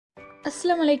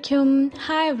Assalamu alaikum.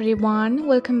 Hi everyone,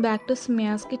 welcome back to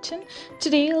Sumaiya's kitchen.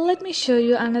 Today let me show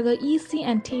you another easy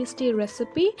and tasty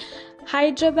recipe,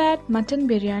 Hyderabad mutton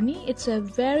biryani. It's a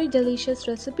very delicious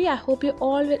recipe. I hope you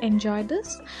all will enjoy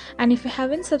this, and if you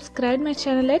haven't subscribed my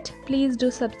channel yet, please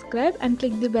do subscribe and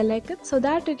click the bell icon so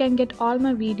that you can get all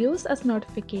my videos as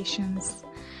notifications.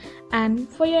 And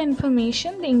for your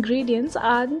information, the ingredients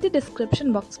are in the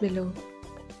description box below.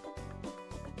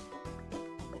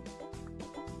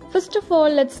 First of all,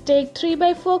 let's take 3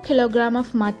 by 4 kg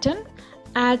of mutton,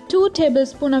 add 2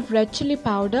 tablespoons of red chili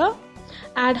powder,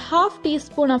 add half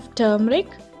teaspoon of turmeric,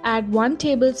 add 1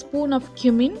 tablespoon of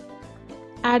cumin,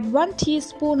 add 1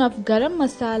 teaspoon of garam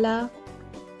masala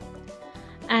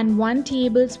and 1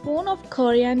 tablespoon of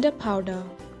coriander powder.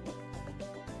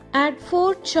 Add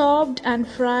 4 chopped and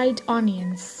fried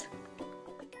onions.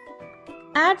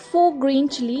 Add 4 green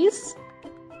chilies.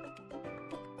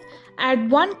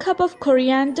 Add 1 cup of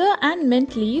coriander and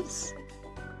mint leaves.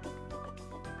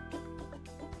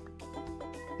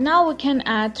 Now we can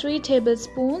add 3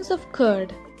 tablespoons of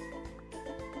curd.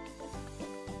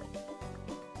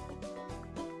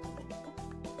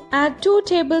 Add 2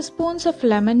 tablespoons of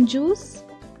lemon juice,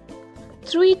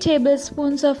 3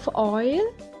 tablespoons of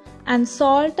oil and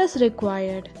salt as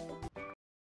required.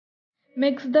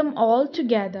 Mix them all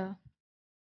together.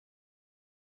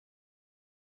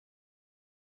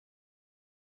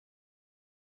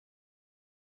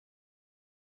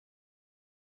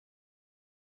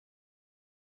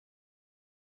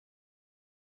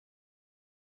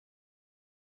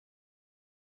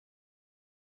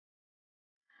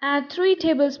 Add 3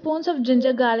 tablespoons of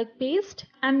ginger garlic paste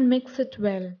and mix it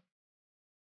well.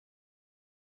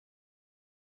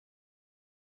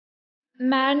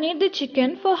 Marinate the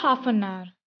chicken for half an hour.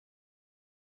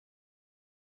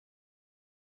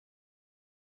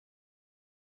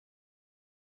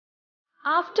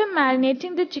 After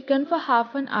marinating the chicken for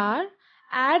half an hour,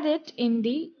 add it in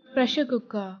the pressure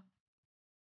cooker.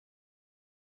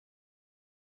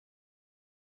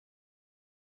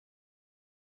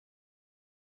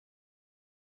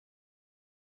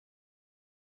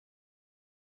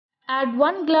 Add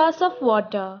 1 glass of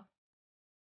water.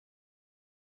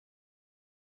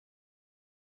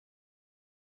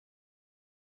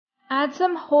 Add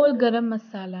some whole garam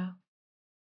masala.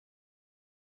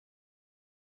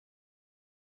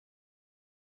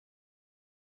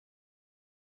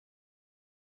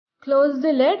 Close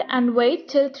the lid and wait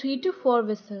till 3 to 4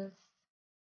 whistles.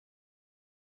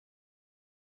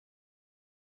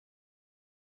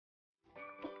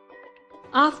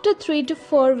 After 3 to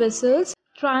 4 whistles,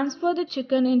 transfer the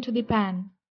chicken into the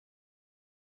pan.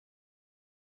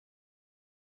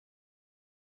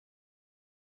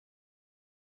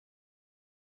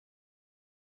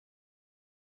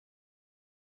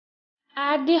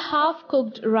 Add the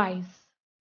half-cooked rice.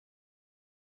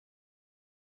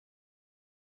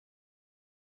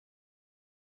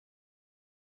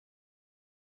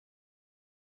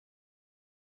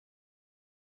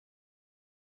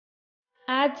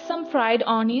 Add some fried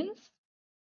onions.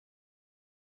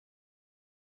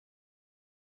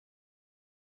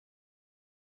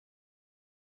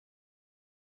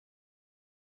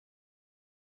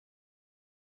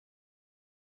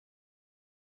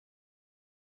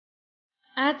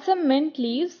 Add some mint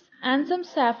leaves and some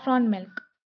saffron milk.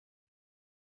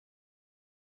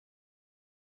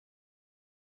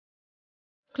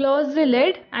 Close the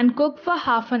lid and cook for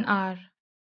half an hour.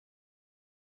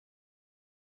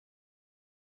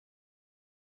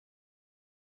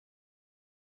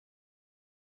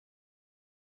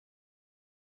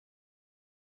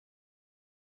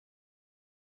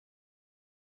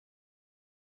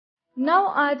 Now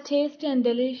our tasty and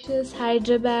delicious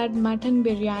Hyderabad mutton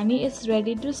biryani is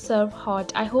ready to serve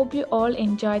hot. I hope you all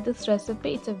enjoy this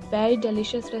recipe. It's a very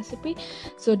delicious recipe.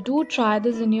 So do try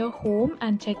this in your home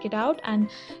and check it out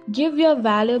and give your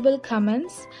valuable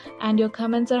comments, and your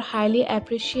comments are highly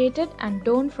appreciated. And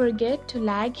don't forget to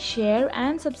like, share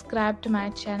and subscribe to my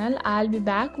channel. I'll be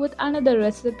back with another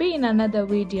recipe in another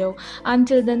video.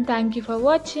 Until then, thank you for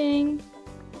watching.